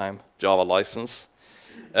lifetime Java license.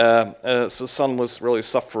 So Sun was really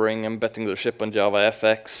suffering and betting their ship on Java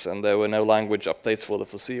FX, and there were no language updates for the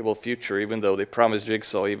foreseeable future, even though they promised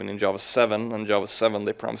Jigsaw even in Java 7, and Java 7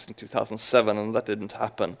 they promised in 2007, and that didn't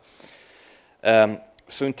happen.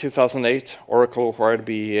 So in 2008, Oracle acquired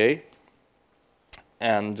BEA,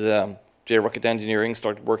 and JRockit Engineering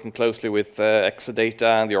started working closely with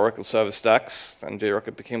Exadata and the Oracle service stacks, and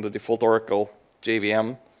JRockit became the default Oracle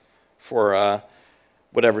JVM for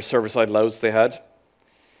whatever server-side loads they had.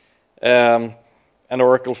 And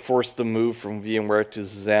Oracle forced the move from VMware to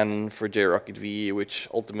Zen for JRockit VE, which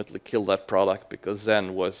ultimately killed that product because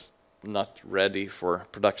Zen was not ready for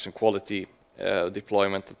production quality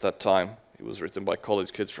deployment at that time. It was written by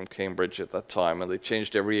college kids from Cambridge at that time, and they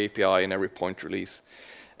changed every API in every point release.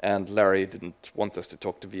 And Larry didn't want us to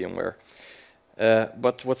talk to VMware.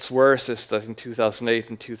 But what's worse is that in 2008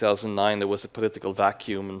 and 2009 there was a political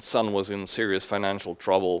vacuum, and Sun was in serious financial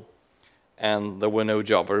trouble. And there were no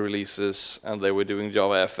Java releases, and they were doing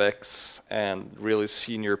Java FX, and really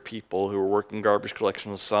senior people who were working garbage collection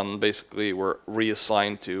on Sun basically were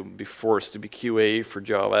reassigned to be forced to be QA for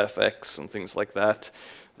Java FX and things like that.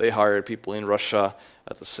 They hired people in Russia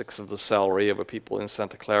at the sixth of the salary of people in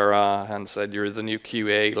Santa Clara and said, you're the new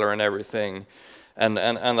QA, learn everything, and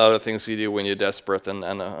other things you do when you're desperate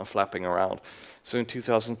and flapping around. So in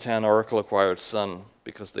 2010, Oracle acquired Sun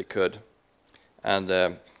because they could.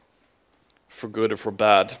 And for good or for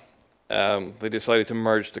bad, they decided to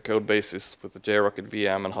merge the code bases with the JRockit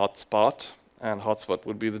VM and Hotspot. And Hotspot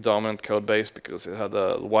would be the dominant code base because it had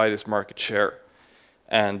the widest market share.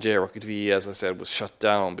 And JRockit VE, as I said, was shut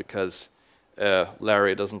down because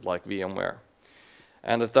Larry doesn't like VMware.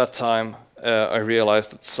 And at that time, I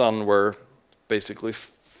realized that Sun were basically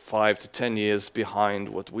 5 to 10 years behind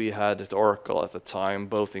what we had at Oracle at the time,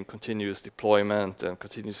 both in continuous deployment and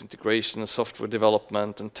continuous integration and software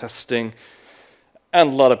development and testing.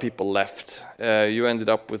 And a lot of people left. You ended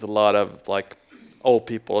up with a lot of old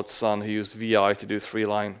people at Sun who used VI to do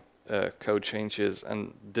 3-line code changes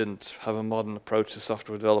and didn't have a modern approach to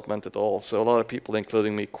software development at all. So a lot of people,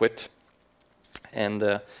 including me, quit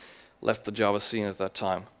and left the Java scene at that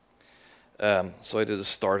time. So I did a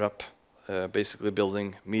startup, basically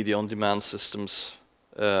building media on-demand systems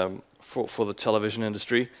for the television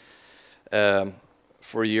industry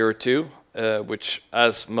for a year or two, which,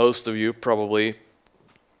 as most of you probably,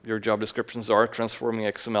 your job descriptions are transforming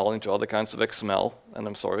XML into other kinds of XML. And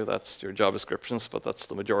I'm sorry, that's your job descriptions, but that's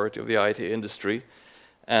the majority of the IT industry.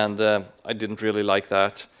 And I didn't really like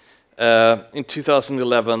that. In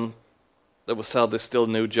 2011, there was sadly still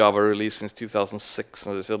no Java release since 2006.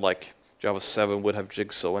 And they said Java 7 would have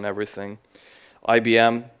Jigsaw and everything.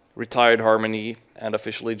 IBM retired Harmony and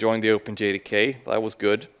officially joined the OpenJDK. That was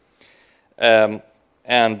good.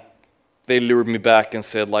 And they lured me back and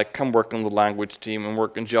said, come work on the language team and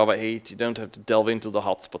work on Java 8. You don't have to delve into the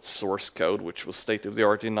Hotspot source code, which was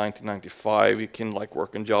state-of-the-art in 1995. You can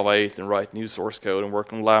work on Java 8 and write new source code and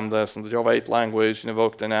work on lambdas and the Java 8 language and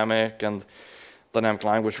evoke dynamic and dynamic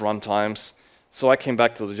language runtimes. So I came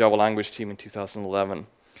back to the Java language team in 2011.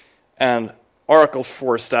 And Oracle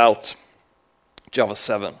forced out Java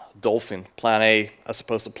 7, Dolphin, Plan A, as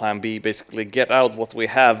opposed to Plan B. Basically, get out what we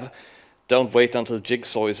have. Don't wait until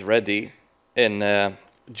Jigsaw is ready in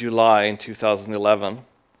July in 2011.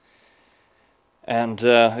 And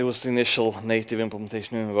it was the initial native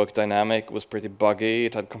implementation of Invoke Dynamic. It was pretty buggy.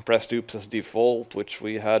 It had compressed oops as default, which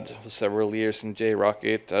we had for several years in JRockit.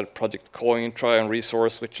 It had Project Coin, try on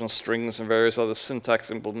resource, switch on strings, and various other syntax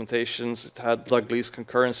implementations. It had Douglas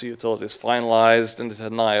concurrency utilities finalized, and it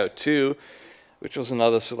had NIO2, which was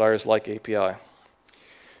another Solaris-like API.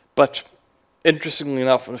 But interestingly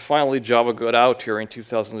enough, when finally Java got out here in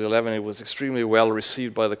 2011, it was extremely well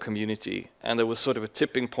received by the community. And there was sort of a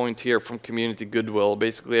tipping point here from community goodwill.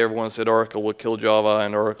 Basically, everyone said Oracle will kill Java,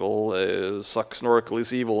 and Oracle sucks, and Oracle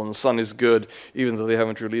is evil, and Sun is good, even though they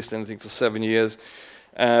haven't released anything for 7 years.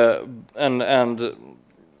 And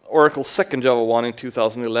Oracle's second Java 1 in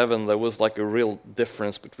 2011, there was like a real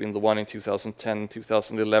difference between the one in 2010 and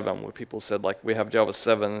 2011, where people said, like, we have Java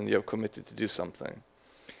 7, and you have committed to do something.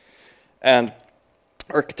 And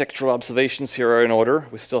architectural observations here are in order.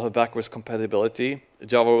 We still have backwards compatibility.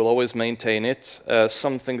 Java will always maintain it.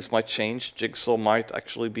 Some things might change. Jigsaw might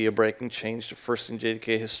actually be a breaking change, the first in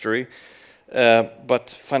JDK history.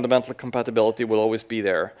 But fundamental compatibility will always be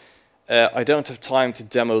there. I don't have time to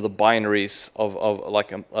demo the binaries of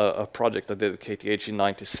like a project I did at KTH in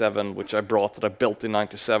 97, which I built in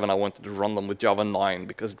 97. I wanted to run them with Java 9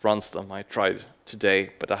 because it runs them. I tried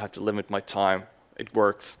today, but I have to limit my time. It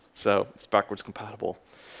works, so it's backwards compatible.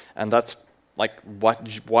 And that's like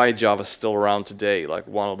why Java is still around today, like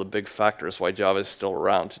one of the big factors why Java is still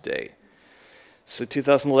around today. So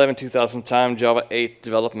 2011, 2010, Java 8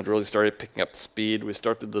 development really started picking up speed. We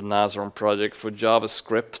started the Nazarene project for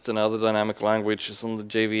JavaScript and other dynamic languages on the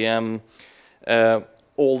JVM.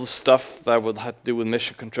 All the stuff that would have to do with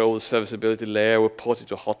mission control, the serviceability layer, we ported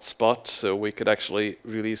to Hotspot, so we could actually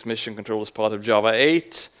release mission control as part of Java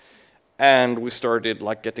 8. And we started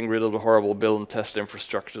like getting rid of the horrible build and test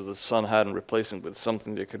infrastructure that Sun had and replacing it with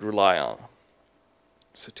something they could rely on.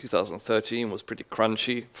 So 2013 was pretty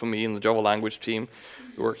crunchy for me in the Java language team.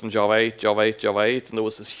 We worked on Java 8, Java 8, Java 8, and there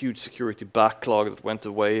was this huge security backlog that went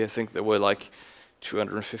away. I think there were like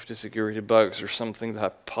 250 security bugs or something that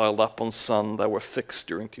had piled up on Sun that were fixed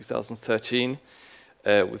during 2013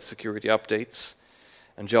 with security updates.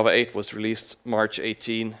 And Java 8 was released March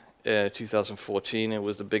 18, 2014. It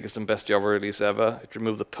was the biggest and best Java release ever. It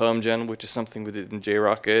removed the permgen, which is something we did in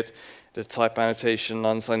JRockit. The type annotation,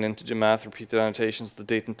 unsigned integer math, repeated annotations, the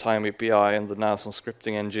date and time API, and the Nazarene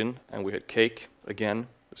scripting engine. And we had Cake again.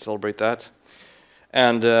 We celebrate that.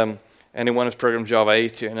 And anyone who's programmed Java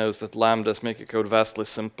 8 here knows that lambdas make your code vastly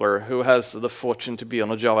simpler. Who has the fortune to be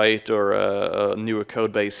on a Java 8 or a newer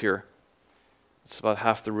code base here? It's about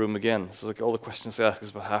half the room again. So like all the questions they ask is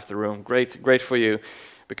about half the room. Great for you.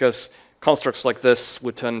 Because constructs like this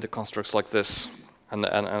would turn into constructs like this and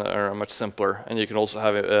are much simpler. And you can also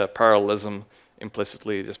have a parallelism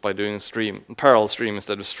implicitly just by doing parallel stream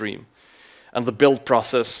instead of stream. And the build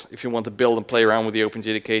process, if you want to build and play around with the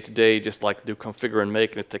OpenJDK today, just like do configure and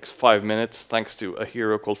make, and it takes 5 minutes, thanks to a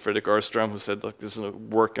hero called Fredrik Arström, who said, look, this is a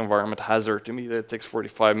work environment hazard to me, that it takes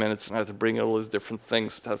 45 minutes, and I have to bring all these different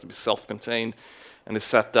things. It has to be self-contained. And he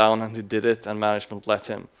sat down and he did it, and management let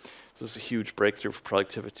him. So this is a huge breakthrough for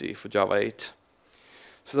productivity for Java 8.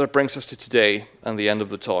 So that brings us to today and the end of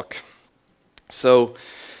the talk. So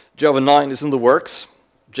Java 9 is in the works.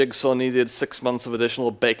 Jigsaw needed 6 months of additional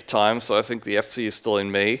bake time, so I think the FC is still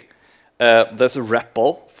in May. There's a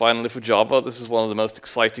REPL, finally, for Java. This is one of the most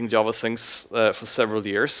exciting Java things for several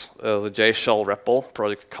years, the JShell REPL,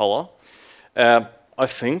 Project Color. I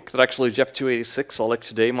think that actually JEP 286, Alex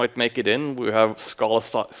today, might make it in. We have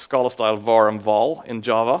Scala-style var and val in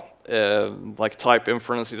Java. Like type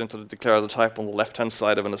inference, you don't have to declare the type on the left-hand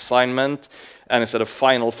side of an assignment. And instead of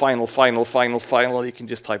final, you can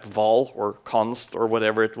just type val or const or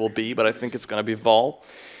whatever it will be, but I think it's going to be val.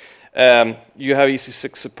 You have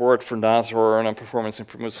EC6 support for Nazarene and performance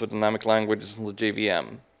improvements for dynamic languages in the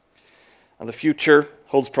JVM. And the future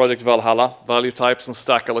holds Project Valhalla, value types and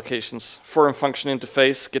stack allocations, foreign function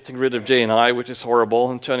interface, getting rid of J and I, which is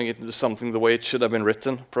horrible, and turning it into something the way it should have been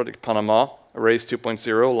written, Project Panama, arrays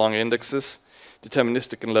 2.0, long indexes,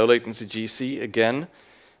 deterministic and low latency GC, again,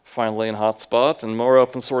 finally in Hotspot, and more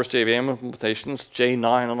open source JVM implementations.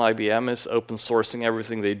 J9 on IBM is open sourcing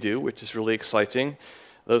everything they do, which is really exciting.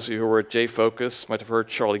 Those of you who were at JFocus might have heard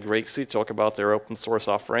Charlie Gracie talk about their open source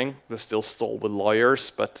offering. They're still stalled with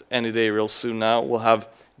lawyers, but any day real soon now we'll have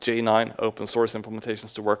J9 open source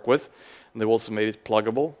implementations to work with. And they've also made it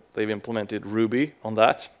pluggable. They've implemented Ruby on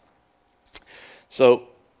that. So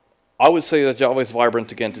I would say that Java is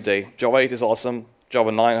vibrant again today. Java 8 is awesome.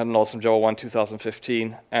 Java 9 had an awesome Java 1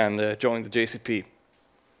 2015 and joined the JCP.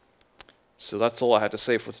 So that's all I had to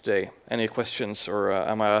say for today. Any questions, or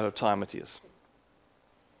am I out of time, Matthias?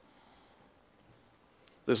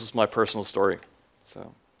 this was my personal story.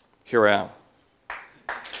 So here I am.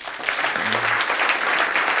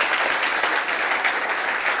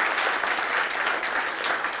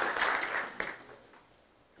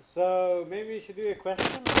 So maybe we should do a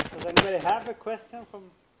question. Does anybody have a question from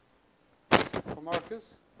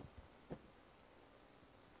Marcus?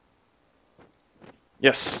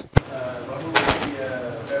 Yes. What will be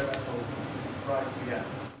bare metal price again?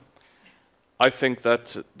 I think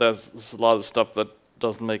that there's a lot of stuff that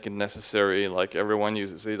doesn't make it necessary. Like everyone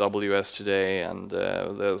uses AWS today, and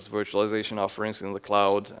there's virtualization offerings in the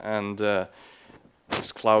cloud, and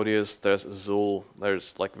there's Cloudius, there's Azul,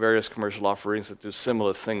 there's like various commercial offerings that do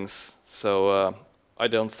similar things. So I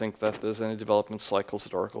don't think that there's any development cycles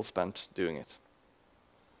that Oracle spent doing it.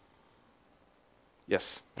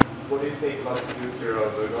 Yes. What do you think about the future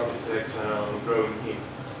of architecture and growing heaps?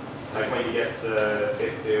 Like when you get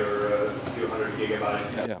 50 or a few hundred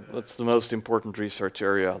gigabytes? Yeah, that's the most important research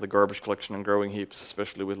area, the garbage collection and growing heaps,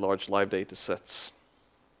 especially with large live data sets.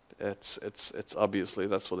 It's obviously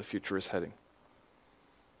that's where the future is heading.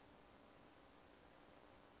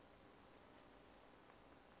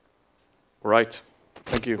 Right.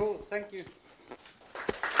 Thank you. Cool, thank you.